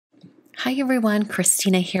Hi everyone,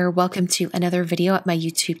 Christina here. Welcome to another video at my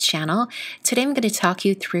YouTube channel. Today I'm going to talk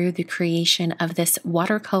you through the creation of this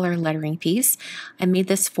watercolor lettering piece. I made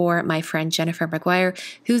this for my friend Jennifer McGuire,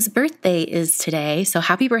 whose birthday is today. So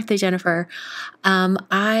happy birthday, Jennifer.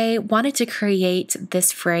 I wanted to create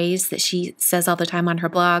this phrase that she says all the time on her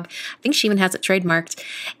blog. I think she even has it trademarked.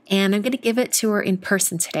 And I'm going to give it to her in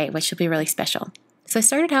person today, which will be really special. So I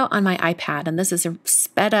started out on my iPad, and this is a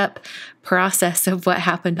sped up process of what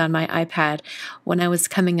happened on my iPad when I was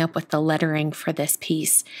coming up with the lettering for this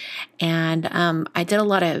piece. And I did a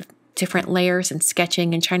lot of different layers and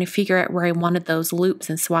sketching and trying to figure out where I wanted those loops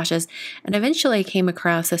and swashes. And eventually I came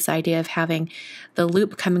across this idea of having the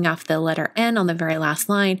loop coming off the letter N on the very last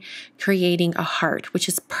line, creating a heart, which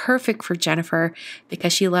is perfect for Jennifer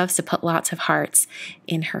because she loves to put lots of hearts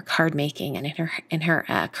in her card making and in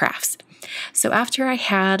her crafts. So after I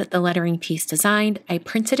had the lettering piece designed, I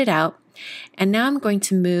printed it out, and now I'm going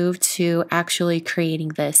to move to actually creating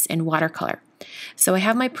this in watercolor. So I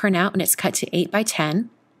have my printout, and it's cut to 8 by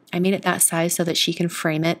 10. I made it that size so that she can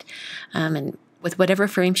frame it and with whatever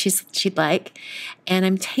frame she'd like. And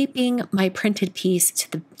I'm taping my printed piece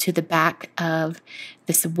to the back of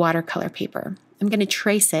this watercolor paper. I'm going to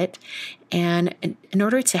trace it, and in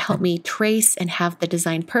order to help me trace and have the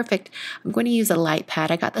design perfect, I'm going to use a light pad.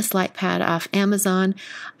 I got this light pad off Amazon.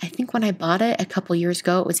 I think when I bought it a couple years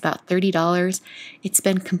ago, it was about $30. It's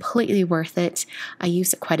been completely worth it. I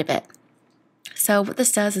use it quite a bit. So what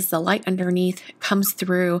this does is the light underneath comes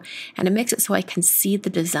through and it makes it so I can see the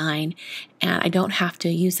design and I don't have to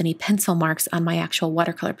use any pencil marks on my actual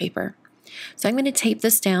watercolor paper. So I'm going to tape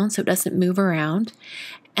this down so it doesn't move around.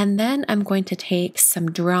 And then I'm going to take some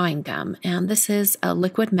drawing gum, and this is a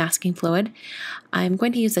liquid masking fluid. I'm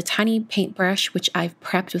going to use a tiny paintbrush, which I've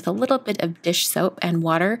prepped with a little bit of dish soap and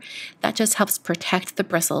water. That just helps protect the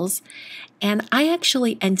bristles. And I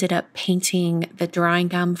actually ended up painting the drawing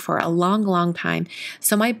gum for a long time,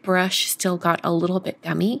 so my brush still got a little bit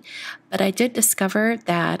gummy, but I did discover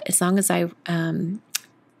that as long as I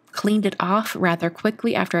cleaned it off rather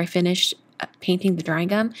quickly after I finished painting the drawing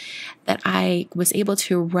gum, that I was able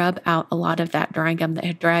to rub out a lot of that drawing gum that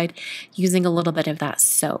had dried using a little bit of that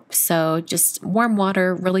soap. So just warm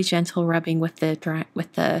water, really gentle rubbing with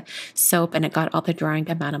the soap, and it got all the drawing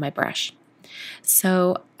gum out of my brush.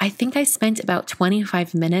 So I think I spent about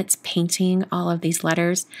 25 minutes painting all of these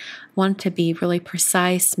letters. Wanted to be really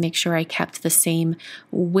precise, make sure I kept the same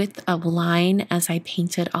width of line as I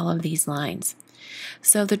painted all of these lines.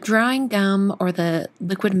 So the drawing gum or the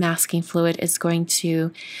liquid masking fluid is going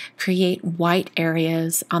to create white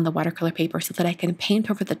areas on the watercolor paper so that I can paint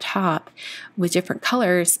over the top with different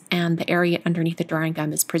colors and the area underneath the drawing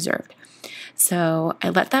gum is preserved. So I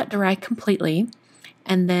let that dry completely,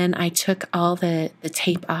 and then I took all the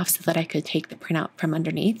tape off so that I could take the printout from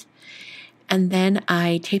underneath. And then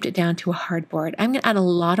I taped it down to a hardboard. I'm going to add a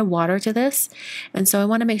lot of water to this, and so I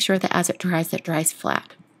want to make sure that as it dries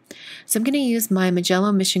flat. So I'm going to use my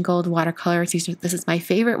Mijello Mission Gold watercolors. This is my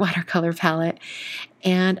favorite watercolor palette.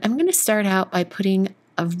 And I'm going to start out by putting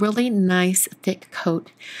a really nice thick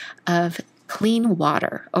coat of clean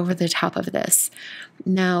water over the top of this.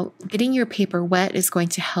 Now, getting your paper wet is going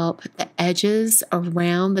to help the edges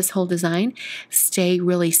around this whole design stay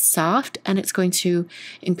really soft, and it's going to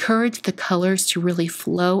encourage the colors to really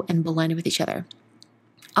flow and blend with each other.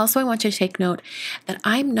 Also, I want you to take note that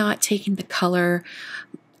I'm not taking the color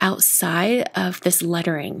outside of this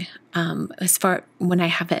lettering as far when I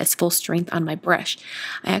have it as full strength on my brush.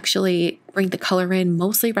 I actually bring the color in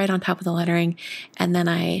mostly right on top of the lettering, and then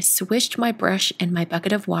I swished my brush in my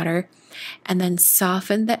bucket of water and then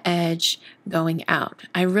softened the edge going out.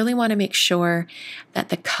 I really want to make sure that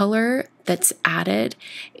the color that's added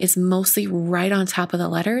is mostly right on top of the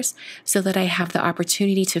letters so that I have the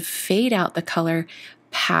opportunity to fade out the color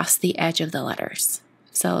past the edge of the letters.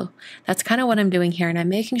 So that's kind of what I'm doing here, and I'm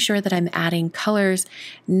making sure that I'm adding colors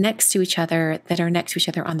next to each other that are next to each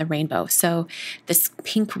other on the rainbow. So this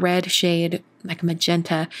pink-red shade, like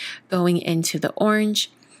magenta, going into the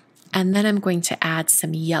orange, and then I'm going to add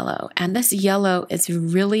some yellow. And this yellow is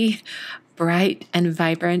really bright and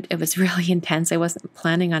vibrant. It was really intense. I wasn't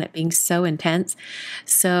planning on it being so intense.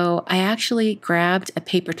 So I actually grabbed a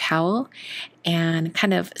paper towel and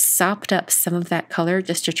kind of sopped up some of that color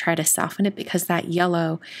just to try to soften it because that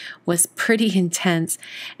yellow was pretty intense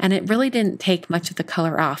and it really didn't take much of the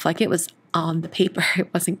color off. Like it was on the paper,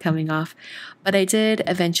 it wasn't coming off. But I did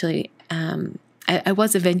eventually I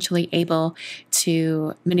was eventually able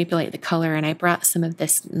to manipulate the color, and I brought some of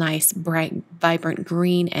this nice, bright, vibrant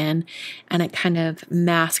green in, and it kind of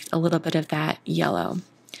masked a little bit of that yellow.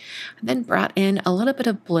 Then brought in a little bit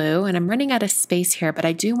of blue, and I'm running out of space here, but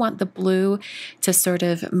I do want the blue to sort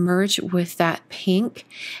of merge with that pink.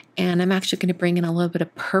 And I'm actually going to bring in a little bit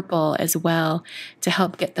of purple as well to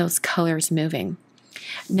help get those colors moving.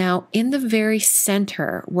 Now, in the very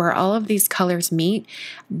center where all of these colors meet,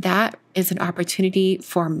 that is an opportunity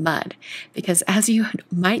for mud. Because as you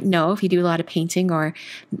might know, if you do a lot of painting or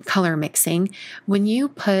color mixing, when you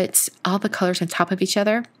put all the colors on top of each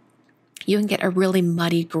other, you can get a really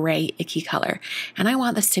muddy gray icky color. And I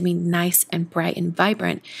want this to be nice and bright and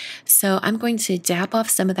vibrant. So I'm going to dab off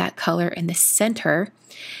some of that color in the center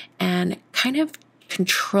and kind of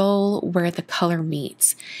control where the color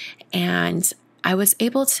meets. And I was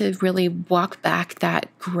able to really walk back that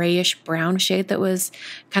grayish brown shade that was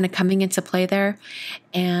kind of coming into play there.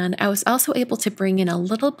 And I was also able to bring in a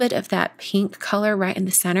little bit of that pink color right in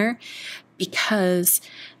the center, because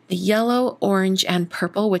the yellow, orange, and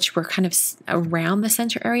purple, which were kind of around the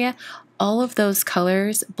center area, all of those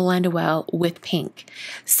colors blend well with pink.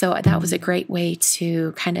 So that was a great way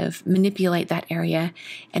to kind of manipulate that area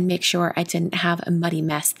and make sure I didn't have a muddy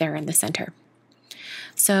mess there in the center.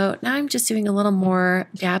 So now I'm just doing a little more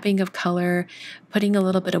dabbing of color, putting a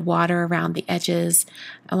little bit of water around the edges.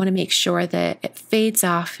 I want to make sure that it fades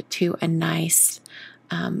off to a nice,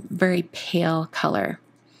 very pale color.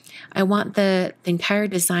 I want the entire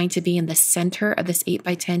design to be in the center of this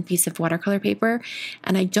 8x10 piece of watercolor paper,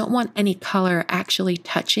 and I don't want any color actually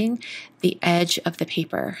touching the edge of the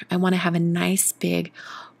paper. I want to have a nice big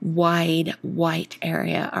wide white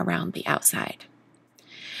area around the outside.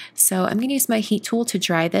 So I'm going to use my heat tool to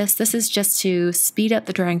dry this. This is just to speed up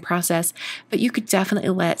the drying process, but you could definitely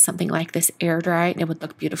let something like this air dry and it would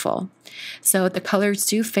look beautiful. So the colors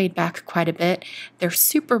do fade back quite a bit. They're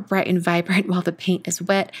super bright and vibrant while the paint is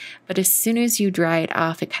wet, but as soon as you dry it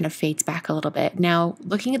off, it kind of fades back a little bit. Now,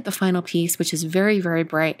 looking at the final piece, which is very, very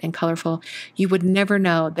bright and colorful, you would never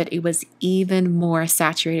know that it was even more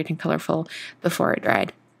saturated and colorful before it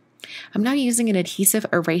dried. I'm now using an adhesive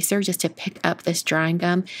eraser just to pick up this drawing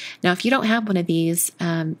gum. Now, if you don't have one of these,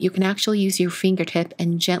 you can actually use your fingertip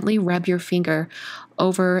and gently rub your finger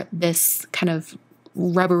over this kind of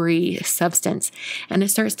rubbery substance, and it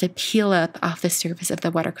starts to peel up off the surface of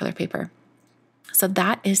the watercolor paper. So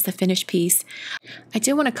that is the finished piece. I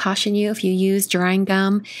do want to caution you, if you use drawing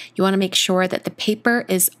gum, you want to make sure that the paper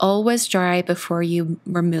is always dry before you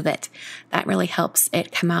remove it. That really helps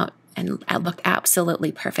it come out and look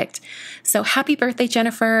absolutely perfect. So happy birthday,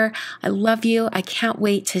 Jennifer. I love you. I can't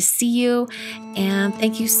wait to see you. And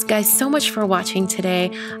thank you guys so much for watching today.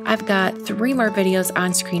 I've got 3 more videos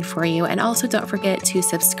on screen for you. And also don't forget to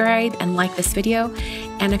subscribe and like this video.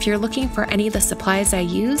 And if you're looking for any of the supplies I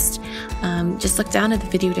used, just look down at the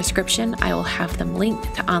video description. I will have them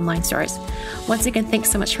linked to online stores. Once again, thanks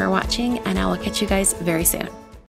so much for watching, and I will catch you guys very soon.